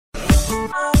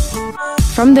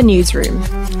From the newsroom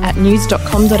at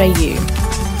news.com.au.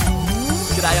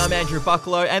 G'day, I'm Andrew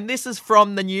Bucklow, and this is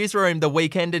From the Newsroom, the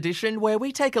weekend edition, where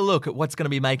we take a look at what's going to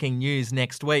be making news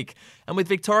next week. And with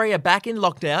Victoria back in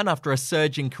lockdown after a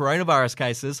surge in coronavirus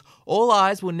cases, all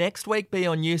eyes will next week be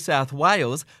on New South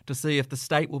Wales to see if the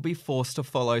state will be forced to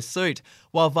follow suit.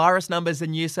 While virus numbers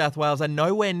in New South Wales are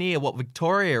nowhere near what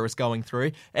Victoria is going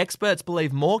through, experts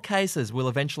believe more cases will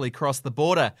eventually cross the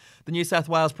border. The New South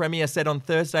Wales Premier said on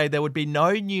Thursday there would be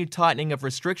no new tightening of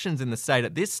restrictions in the state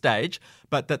at this stage,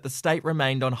 but that the state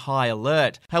remained on high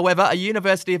alert. However, a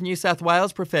University of New South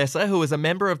Wales professor who is a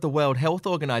member of the World Health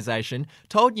Organisation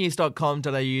told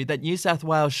news.com.au that New South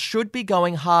Wales should be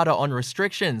going harder on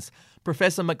restrictions.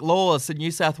 Professor McLaws said New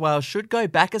South Wales should go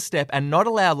back a step and not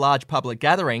allow large public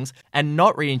gatherings and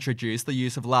not reintroduce the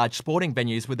use of large sporting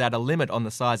venues without a limit on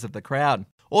the size of the crowd.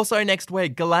 Also next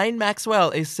week, Ghislaine Maxwell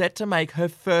is set to make her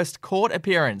first court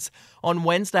appearance. On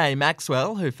Wednesday,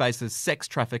 Maxwell, who faces sex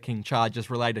trafficking charges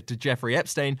related to Jeffrey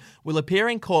Epstein, will appear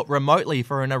in court remotely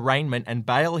for an arraignment and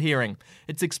bail hearing.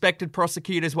 It's expected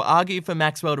prosecutors will argue for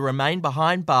Maxwell to remain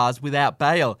behind bars without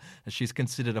bail, as she's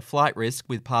considered a flight risk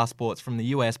with passports from the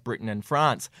US, Britain and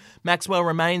France. Maxwell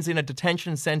remains in a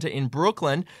detention centre in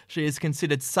Brooklyn. She is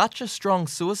considered such a strong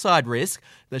suicide risk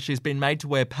that she's been made to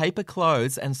wear paper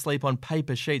clothes and sleep on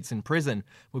paper sheets in prison.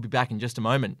 We'll be back in just a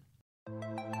moment.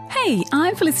 Hey,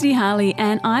 I'm Felicity Harley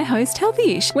and I host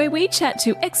Healthyish, where we chat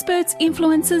to experts,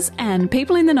 influencers and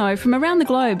people in the know from around the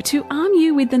globe to arm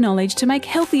you with the knowledge to make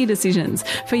healthier decisions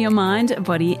for your mind,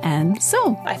 body and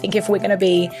soul. I think if we're going to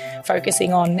be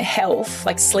focusing on health,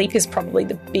 like sleep is probably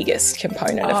the biggest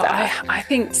component of that. I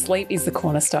think sleep is the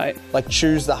cornerstone. Like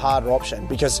choose the harder option,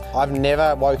 because I've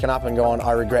never woken up and gone,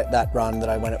 I regret that run that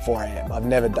I went at 4 a.m. I've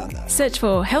never done that. Search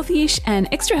for Healthyish and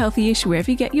Extra Healthyish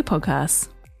wherever you get your podcasts.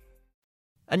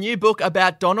 A new book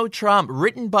about Donald Trump,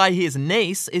 written by his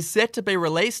niece, is set to be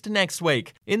released next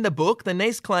week. In the book, the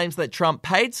niece claims that Trump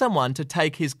paid someone to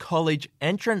take his college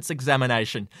entrance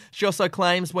examination. She also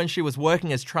claims when she was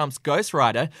working as Trump's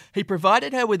ghostwriter, he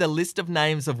provided her with a list of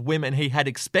names of women he had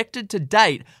expected to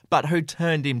date, but who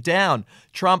turned him down.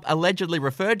 Trump allegedly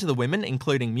referred to the women,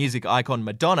 including music icon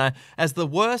Madonna, as the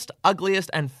worst, ugliest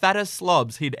and fattest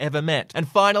slobs he'd ever met. And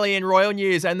finally, in royal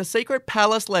news, and the secret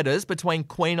palace letters between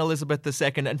Queen Elizabeth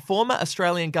II and former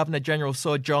Australian Governor-General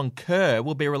Sir John Kerr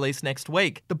will be released next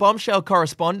week. The bombshell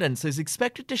correspondence is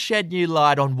expected to shed new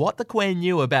light on what the Queen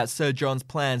knew about Sir John's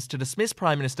plans to dismiss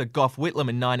Prime Minister Gough Whitlam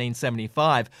in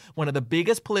 1975, one of the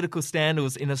biggest political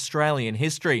scandals in Australian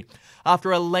history.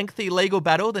 After a lengthy legal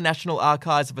battle, the National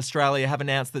Archives of Australia have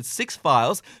announced that 6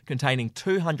 files containing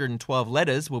 212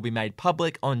 letters will be made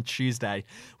public on Tuesday.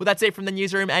 Well, that's it from the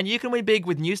newsroom, and you can win big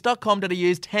with news.com.au's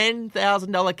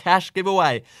 $10,000 cash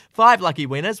giveaway. 5 lucky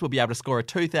winners will be able to score a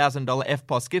 $2,000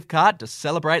 EFTPOS gift card to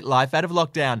celebrate life out of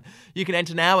lockdown. You can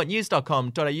enter now at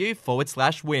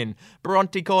news.com.au/win.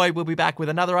 Bronte Coy will be back with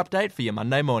another update for your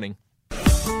Monday morning.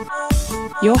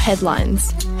 Your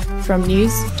headlines from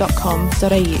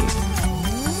news.com.au.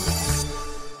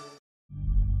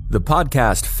 The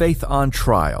podcast Faith on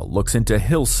Trial looks into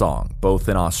Hillsong, both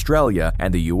in Australia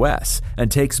and the US,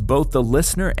 and takes both the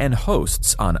listener and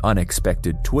hosts on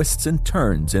unexpected twists and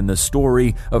turns in the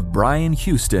story of Brian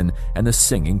Houston and the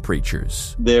Singing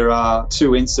Preachers. There are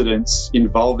 2 incidents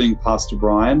involving Pastor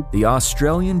Brian. The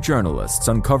Australian journalists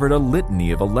uncovered a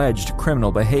litany of alleged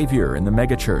criminal behavior in the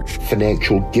megachurch.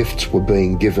 Financial gifts were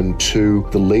being given to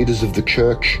the leaders of the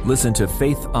church. Listen to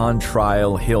Faith on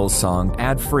Trial Hillsong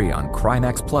ad-free on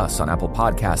Crimex Plus on Apple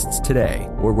Podcasts today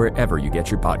or wherever you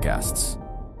get your podcasts.